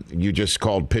 you just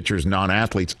called pitchers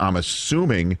non-athletes. I'm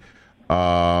assuming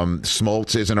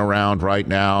Smoltz isn't around right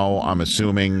now. I'm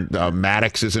assuming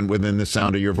Maddox isn't within the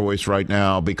sound of your voice right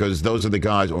now because those are the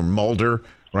guys, or Mulder,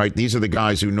 right? These are the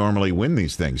guys who normally win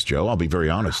these things, Joe. I'll be very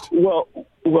honest.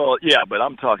 Well, yeah, but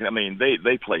I'm talking.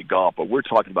 They play golf, but we're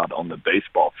talking about on the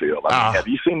baseball field. Have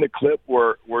you seen the clip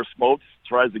where Smoltz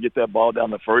tries to get that ball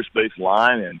down the first base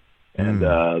line and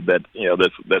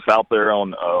that's out there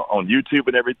on YouTube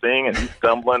and everything, and he's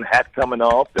stumbling, hat coming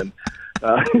off, and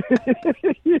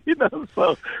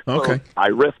so I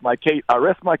rest my case. I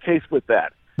rest my case with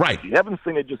that. Right. If you haven't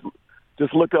seen it, just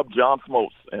look up John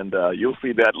Smoltz, and you'll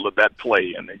see that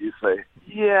play, and then you say,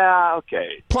 yeah,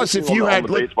 okay. Plus, if you had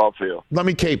the baseball field, let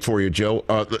me cape for you, Joe.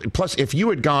 Plus, if you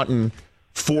had gotten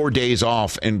 4 days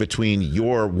off in between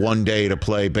your 1 day to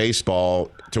play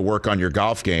baseball to work on your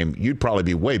golf game, you'd probably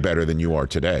be way better than you are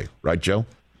today, right, Joe?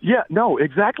 Yeah. No.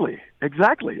 Exactly.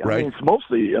 Right. It's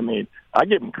mostly. I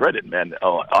give him credit, man.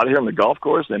 Out here on the golf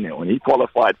course, and when he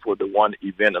qualified for the one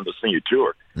event on the senior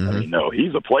tour,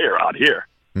 he's a player out here.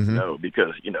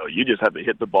 Because you just have to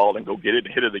hit the ball and go get it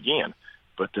and hit it again.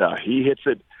 But he hits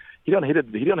it. He don't hit it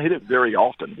very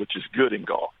often, which is good in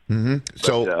golf. Mm-hmm.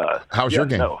 So, how's your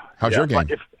game? How's your game?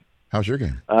 How's your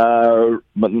game?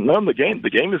 But no, the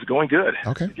game is going good.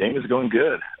 Okay. The game is going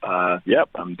good.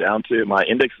 I'm down to my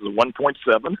index is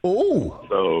 1.7. Oh.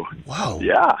 So. Wow.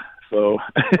 Yeah. So.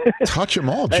 Touch them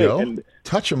all, Joe.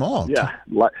 Touch them all. Yeah.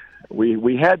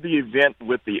 We had the event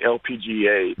with the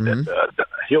LPGA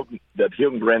that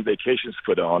Hilton Grand Vacations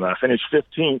put on. I finished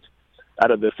 15th out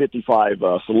of the 55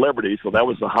 celebrities, so that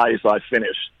was the highest I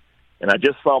finished. And I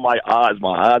just saw my odds.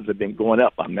 My odds have been going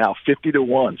up. I'm now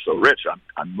 50-1. So, Rich,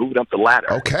 I'm moving up the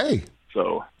ladder. Okay.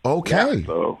 So. Okay. Yeah,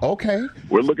 so okay.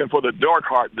 We're looking for the dark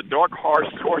horse. The dark horse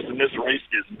in this race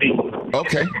is me.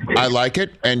 Okay. I like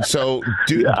it. And so,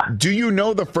 do you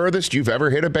know the furthest you've ever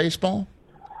hit a baseball?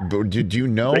 Do you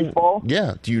know? Baseball?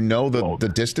 Yeah. Do you know the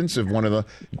distance of one of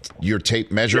your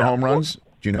tape measure home runs?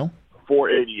 Do you know?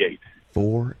 488.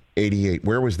 488.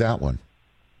 Where was that one?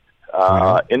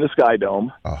 In the Sky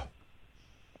Dome. Oh.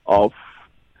 Off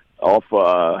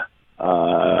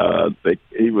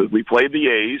We played the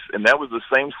A's, and that was the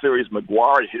same series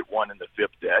McGuire hit one in the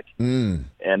fifth deck,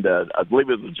 and I believe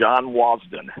it was John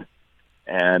Wasden,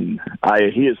 and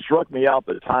he had struck me out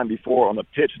the time before on a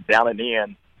pitch down and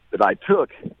in that I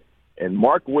took, and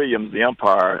Mark Williams, the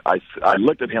umpire, I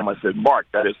looked at him, I said, Mark,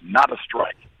 that is not a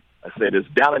strike. I said, it's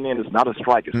down and in, it's not a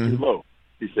strike, it's too low.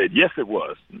 He said, yes, it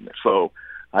was. So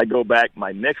I go back,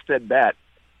 my next at bat,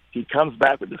 he comes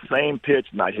back with the same pitch,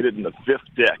 and I hit it in the fifth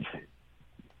deck.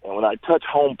 And when I touch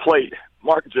home plate,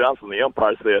 Mark Johnson, the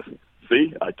umpire, says,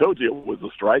 see, I told you it was a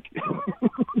strike.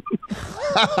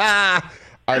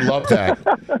 I love that.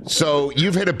 So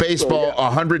you've hit a baseball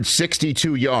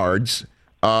 162 yards.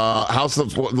 How's the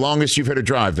longest you've hit a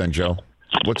drive then, Joe?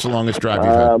 What's the longest drive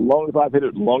you've had? Longest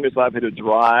I've hit a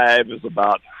drive is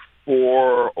about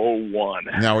 401.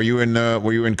 Now, were you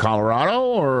in Colorado,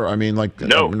 or I mean, like,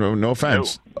 no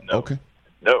offense. No. Okay.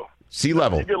 No. Sea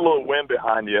level. You get a little wind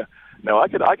behind you. No, I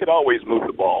could always move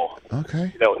the ball.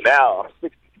 Okay. Now I'm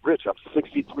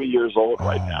 63 years old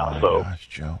right now. So, gosh,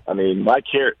 Joe. I mean, my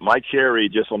carry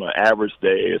just on an average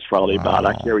day is probably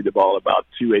I carry the ball about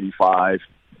 285,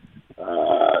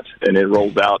 and it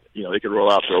rolls out. It can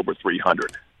roll out to over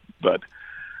 300. But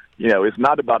it's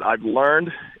not about. I've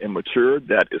learned and matured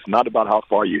that it's not about how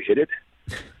far you hit it.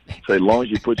 So as long as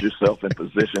you put yourself in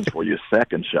position for your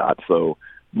second shot. So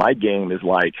my game is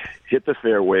like hit the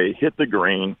fairway, hit the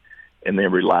green, and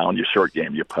then rely on your short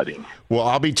game, your putting. Well,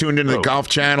 I'll be tuned into the Golf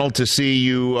Channel to see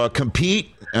you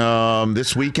compete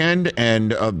this weekend,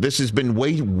 and this has been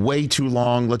way, way too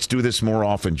long. Let's do this more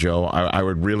often, Joe. I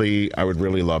would really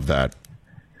love that.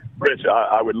 Rich,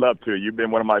 I would love to. You've been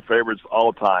one of my favorites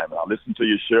all the time. I listen to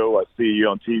your show. I see you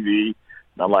on TV.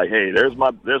 And I'm like, hey, there's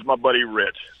my buddy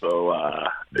Rich. So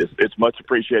it's much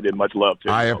appreciated, much love to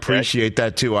you. I appreciate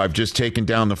that too. I've just taken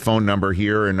down the phone number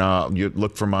here, and you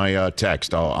look for my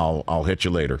text. I'll hit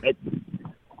you later.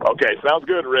 Okay, sounds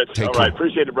good, Rich. All right,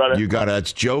 appreciate it, brother. You got it.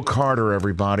 It's Joe Carter,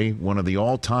 everybody, one of the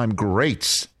all-time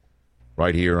greats,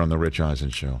 right here on the Rich Eisen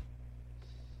Show.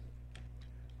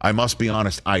 I must be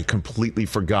honest, I completely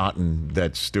forgotten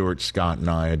that Stuart Scott and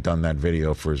I had done that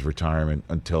video for his retirement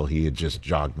until he had just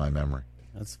jogged my memory.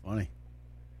 That's funny.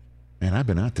 Man, I've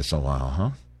been at this a while,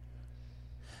 huh?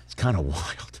 It's kind of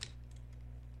wild.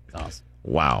 It's awesome.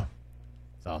 Wow.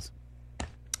 It's awesome.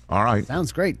 All right.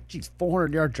 Sounds great. Jeez,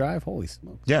 400-yard drive? Holy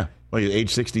smokes. Yeah. Well,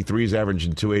 age 63 is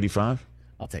averaging 285.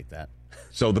 I'll take that.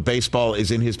 So the baseball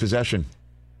is in his possession.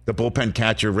 The bullpen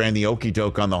catcher ran the okey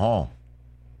doke on the hall.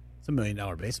 It's $1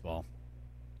 million baseball.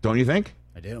 Don't you think?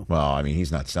 I do. Well, I mean,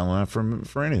 he's not selling that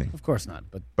for anything. Of course not.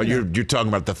 But you're talking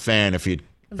about the fan if he'd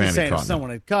I'm just saying if someone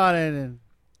had caught it and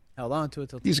held on to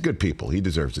it. He's good people. He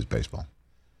deserves his baseball.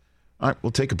 All right,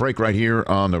 we'll take a break right here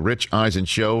on the Rich Eisen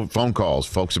Show. Phone calls.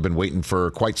 Folks have been waiting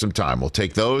for quite some time. We'll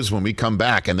take those when we come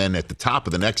back. And then at the top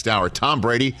of the next hour, Tom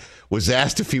Brady was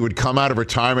asked if he would come out of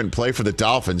retirement and play for the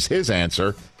Dolphins. His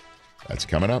answer, that's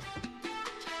coming up.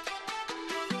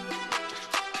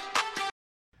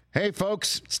 Hey,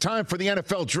 folks, it's time for the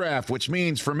NFL Draft, which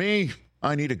means for me,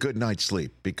 I need a good night's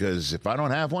sleep. Because if I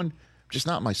don't have one, I'm just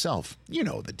not myself. You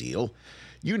know the deal.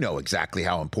 You know exactly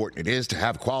how important it is to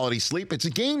have quality sleep. It's a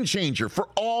game changer for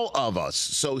all of us.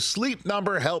 So Sleep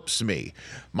Number helps me.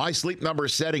 My Sleep Number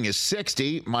setting is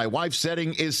 60. My wife's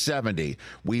setting is 70.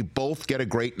 We both get a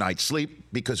great night's sleep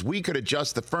because we could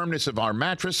adjust the firmness of our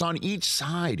mattress on each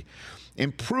side.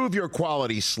 Improve your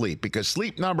quality sleep because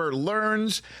Sleep Number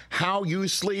learns how you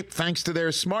sleep thanks to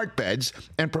their smart beds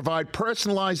and provide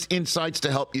personalized insights to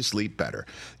help you sleep better.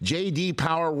 J.D.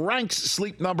 Power ranks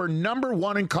Sleep Number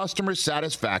 #1 in customer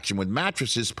satisfaction with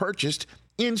mattresses purchased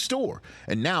in store.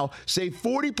 And now, save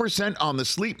 40% on the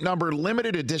Sleep Number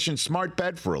limited edition smart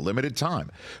bed for a limited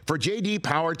time. For J.D.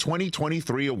 Power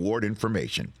 2023 award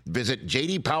information, visit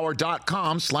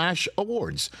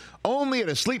jdpower.com/awards. Only at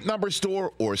a Sleep Number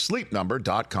store or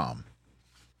sleepnumber.com.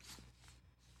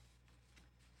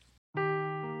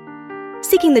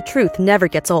 Seeking the truth never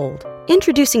gets old.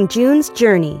 Introducing June's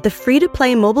Journey, the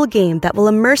free-to-play mobile game that will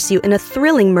immerse you in a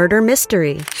thrilling murder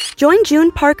mystery. Join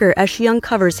June Parker as she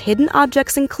uncovers hidden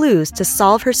objects and clues to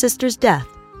solve her sister's death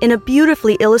in a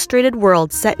beautifully illustrated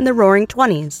world set in the Roaring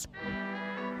 '20s.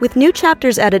 With new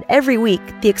chapters added every week,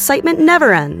 the excitement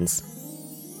never ends.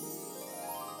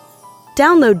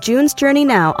 Download June's Journey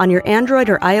now on your Android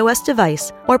or iOS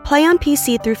device or play on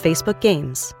PC through Facebook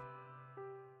Games.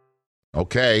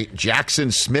 Okay,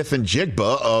 Jackson Smith and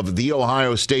Jigba of The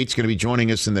Ohio State's going to be joining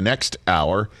us in the next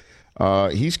hour.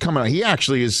 He's coming. He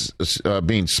actually is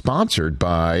being sponsored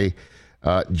by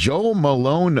Joe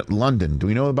Malone London. Do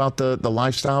we know about the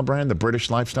lifestyle brand, the British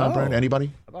lifestyle brand? Anybody?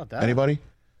 How about that? Anybody?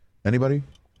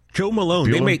 Joe Malone.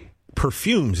 Bueller? They make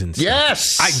perfumes and stuff.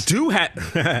 Yes! I do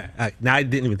have. Now, I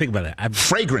didn't even think about that.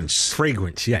 Fragrance.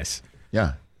 Fragrance, yes.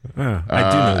 Yeah. I do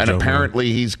know. And Joe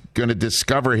apparently he's going to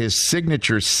discover his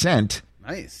signature scent.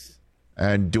 Nice.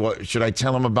 And should I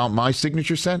tell him about my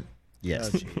signature scent?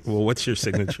 Yes. Well, what's your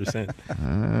signature scent?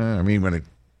 I mean,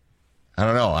 I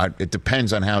don't know. It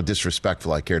depends on how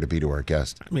disrespectful I care to be to our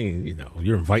guest. I mean,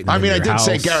 you're inviting them I mean, to I your did house.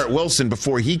 say Garrett Wilson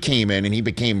before he came in and he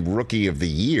became Rookie of the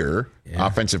Year,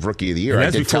 Offensive Rookie of the Year. And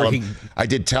I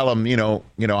did tell him,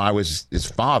 I was his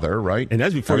father, right? And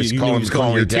that's before I was you knew he was going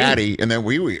calling to your me daddy, and then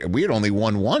we had only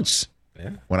won once.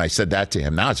 Yeah. When I said that to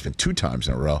him. Now it's been 2 times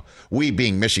in a row. We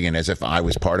being Michigan, as if I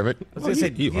was part of it. I was going to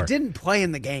say, you didn't play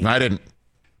in the game. I didn't.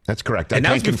 That's correct. I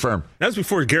can confirm. That was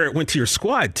before Garrett went to your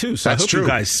squad too. So That's I hope true. you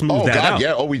guys smoothed that out.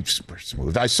 Yeah. Oh, we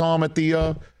smoothed. I saw him at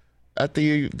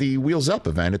the Wheels Up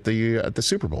event at the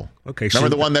Super Bowl. Okay. Remember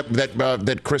the one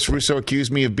that Chris Russo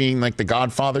accused me of being like the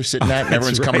Godfather sitting at, and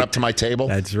everyone's coming up to my table.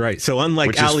 That's right. So unlike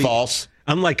which is false.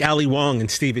 Unlike Ali Wong and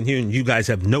Stephen Hune, you guys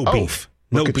have no beef.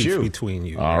 No beef between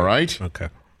you. All right. Okay.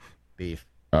 Beef.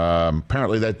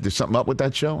 Apparently there's something up with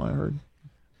that show, I heard.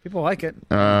 People like it.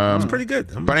 It's pretty good.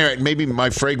 But anyway, maybe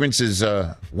my fragrance is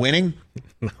winning.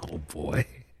 Oh boy.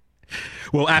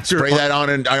 Well, after spray that on,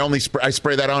 and I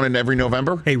spray that on in every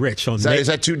November. Hey, Rich, is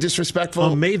that too disrespectful?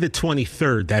 On May the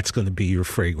 23rd, that's going to be your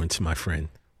fragrance, my friend.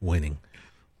 Winning.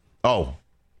 Oh,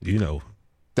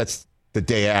 that's the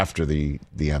day after the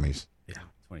Emmys. Yeah,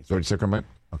 23rd.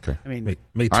 Okay. I mean, May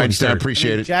 23rd. I understand.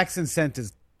 Appreciate it. Jackson sent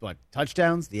his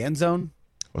touchdowns, the end zone.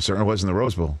 Well, certainly was in the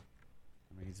Rose Bowl.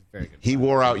 He's very good. He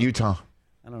wore out Utah.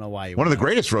 I don't know why. One of the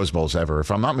greatest Rose Bowls ever,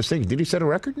 if I'm not mistaken. Did he set a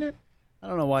record in it? I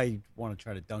don't know why you want to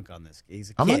try to dunk on this. He's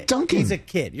a kid. I'm not dunking. He's a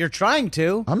kid. You're trying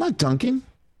to. I'm not dunking.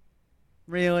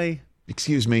 Really?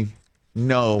 Excuse me.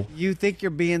 No. You think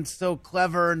you're being so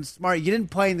clever and smart. You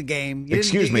didn't play in the game. You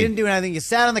Excuse didn't, me. You didn't do anything. You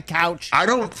sat on the couch. I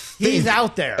don't think. He's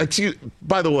out there.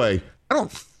 By the way, I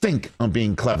don't think I'm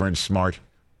being clever and smart.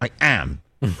 I am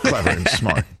clever and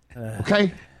smart.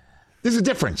 Okay? There's a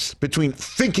difference between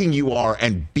thinking you are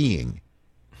and being.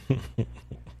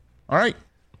 All right?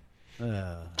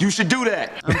 You should do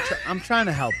that. I'm trying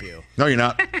to help you. No, you're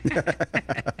not.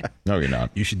 No, you're not.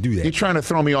 You should do that. You're trying to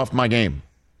throw me off my game.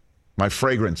 My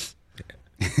fragrance.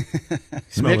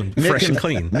 Smelling fresh and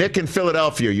clean. Nick in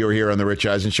Philadelphia, you're here on the Rich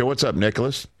Eisen Show. What's up,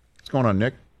 Nicholas? What's going on,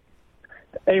 Nick?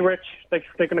 Hey, Rich. Thanks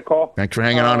for taking the call. Thanks for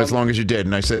hanging on as long as you did.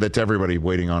 And I say that to everybody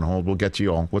waiting on hold. We'll get to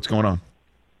you all. What's going on?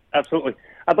 Absolutely.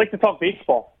 I'd like to talk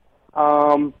baseball.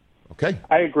 Okay.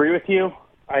 I agree with you.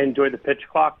 I enjoy the pitch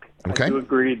clock. Okay. I do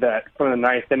agree that from the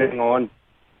ninth inning on,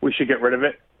 we should get rid of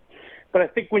it. But I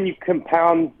think when you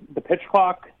compound the pitch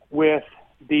clock with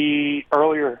the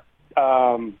earlier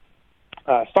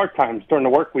start times during the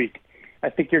work week, I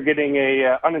think you're getting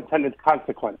a unintended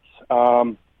consequence.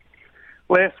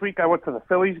 Last week I went to the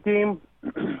Phillies game.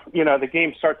 The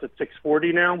game starts at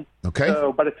 6:40 now. Okay.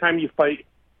 So by the time you fight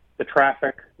the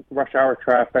traffic, rush hour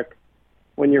traffic,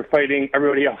 when you're fighting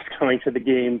everybody else going to the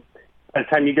game, by the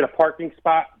time you get a parking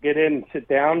spot, get in and sit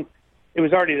down, it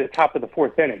was already the top of the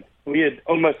 4th inning. We had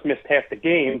almost missed half the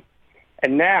game.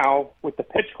 And now with the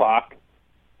pitch clock,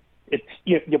 it's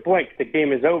you blink, the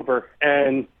game is over.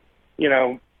 And,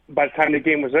 by the time the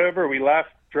game was over, we left,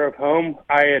 drove home.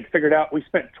 I had figured out we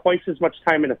spent twice as much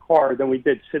time in the car than we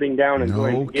did sitting down and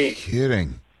enjoying the game. No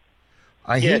kidding.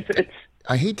 I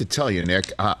hate to tell you,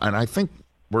 Nick, and I think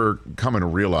we're coming to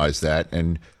realize that.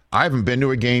 And I haven't been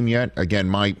to a game yet. Again,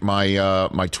 my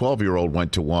 12-year-old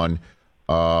went to one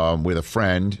with a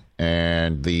friend,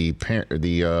 and the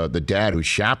dad who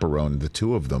chaperoned the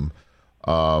two of them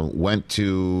went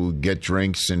to get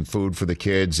drinks and food for the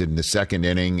kids in the 2nd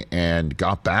inning and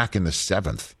got back in the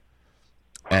 7th.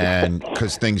 And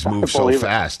because things move so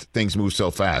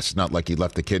fast. Not like he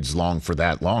left the kids long for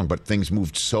that long, but things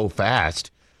moved so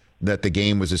fast that the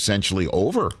game was essentially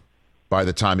over by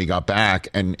the time he got back.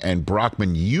 And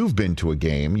Brockman, you've been to a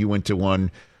game. You went to one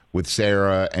with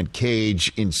Sarah and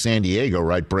Cage in San Diego,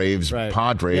 right? Braves, right.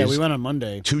 Padres. Yeah, we went on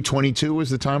Monday. 2:22 was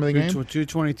the time of the game?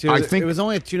 2:22. I think it was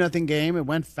only a 2-0 game. It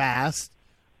went fast.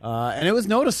 And it was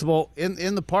noticeable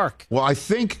in the park. Well, I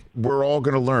think we're all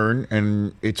going to learn,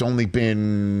 and it's only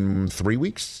been 3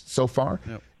 weeks so far,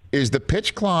 is the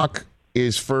pitch clock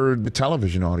is for the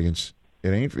television audience.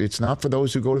 It's not for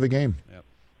those who go to the game. Yep.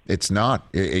 It's not.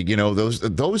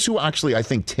 Those who actually, I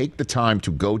think, take the time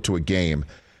to go to a game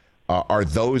are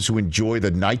those who enjoy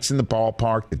the nights in the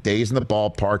ballpark, the days in the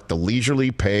ballpark, the leisurely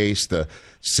pace, the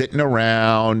sitting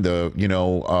around,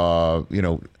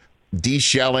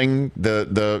 de-shelling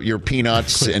your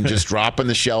peanuts and just dropping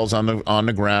the shells on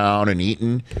the ground and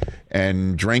eating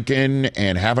and drinking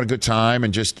and having a good time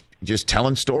and just just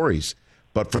telling stories.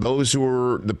 But for those who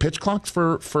are the pitch clocks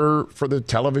for the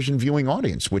television viewing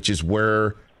audience, which is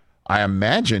where I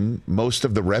imagine most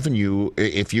of the revenue,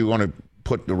 if you want to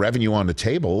put the revenue on the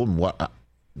table,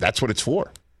 that's what it's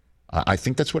for. I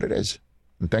think that's what it is.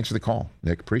 And thanks for the call,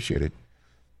 Nick. Appreciate it.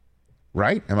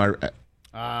 Right? Am I?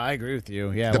 I agree with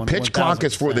you. Yeah. The pitch clock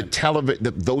is for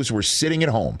the those who are sitting at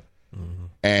home,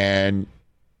 and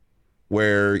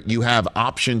where you have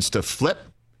options to flip,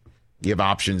 you have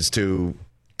options to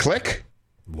click,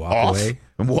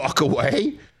 walk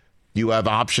away. You have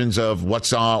options of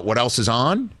what's on, what else is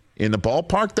on in the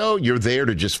ballpark. Though you're there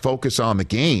to just focus on the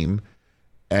game,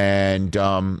 and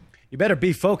you better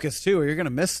be focused too, or you're going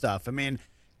to miss stuff. I mean,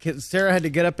 Sarah had to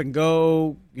get up and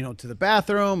go, to the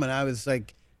bathroom, and I was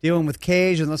like dealing with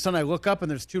Cage, and all of a sudden I look up and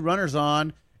there's 2 runners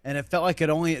on, and it felt like it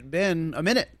only had been a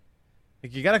minute.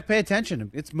 Like, you got to pay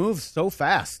attention. It's moved so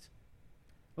fast.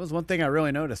 That was one thing I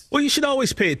really noticed. Well, you should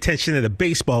always pay attention at a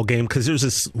baseball game because there's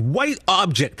this white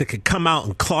object that could come out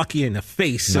and clock you in the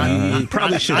face. So you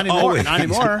probably should always. Not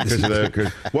anymore.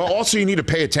 Well, also you need to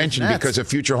pay attention because a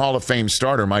future Hall of Fame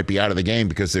starter might be out of the game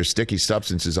because there's sticky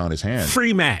substances on his hands.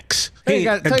 Free Max. He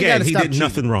did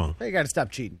nothing wrong. You got to stop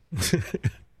cheating.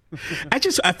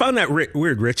 I found that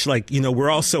weird, Rich. Like, we're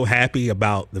all so happy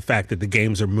about the fact that the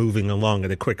games are moving along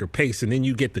at a quicker pace. And then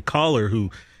you get the caller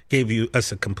who gave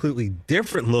us a completely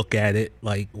different look at it.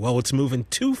 Like, well, it's moving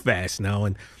too fast now.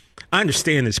 And I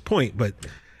understand his point, but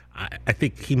I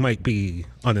think he might be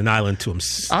on an island to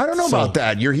himself. I don't know about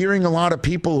that. You're hearing a lot of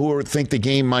people who think the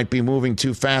game might be moving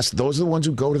too fast. Those are the ones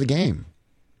who go to the game.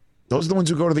 Those are the ones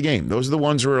who go to the game. Those are the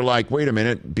ones who are like, wait a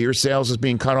minute, beer sales is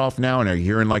being cut off now, and are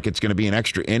hearing like it's going to be an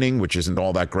extra inning, which isn't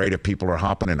all that great if people are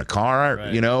hopping in a car,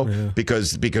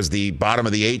 because the bottom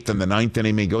of the 8th and the 9th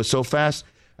inning may go so fast.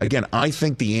 Again, I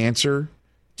think the answer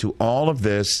to all of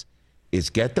this is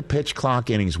get the pitch clock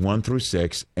innings 1 through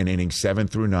 6 and innings 7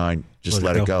 through 9. Just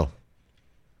let it go.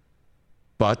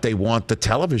 But they want the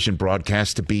television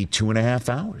broadcast to be 2.5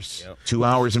 hours, 2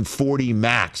 hours and 40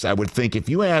 max. I would think if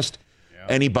you asked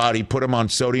anybody, put them on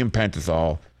sodium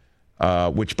pentothal,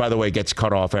 which, by the way, gets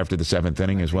cut off after the 7th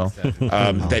inning as well.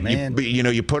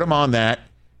 You put them on that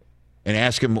and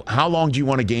ask them, how long do you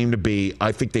want a game to be?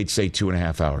 I think they'd say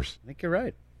 2.5 hours. I think you're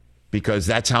right. Because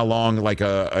that's how long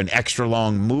an extra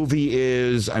long movie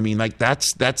is. I mean, like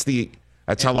that's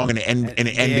how long an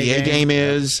NBA game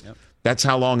is. Yep. That's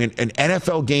how long an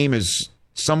NFL game is.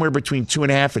 Somewhere between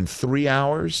 2.5 and 3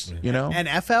 hours.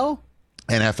 NFL.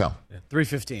 Yeah,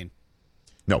 3:15.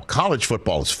 No, college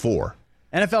football is 4.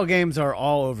 NFL games are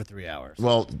all over 3 hours.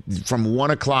 Well, from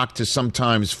 1 o'clock to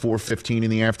sometimes 4:15 in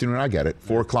the afternoon. I get it.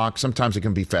 4 o'clock. Sometimes it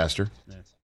can be faster. Yeah.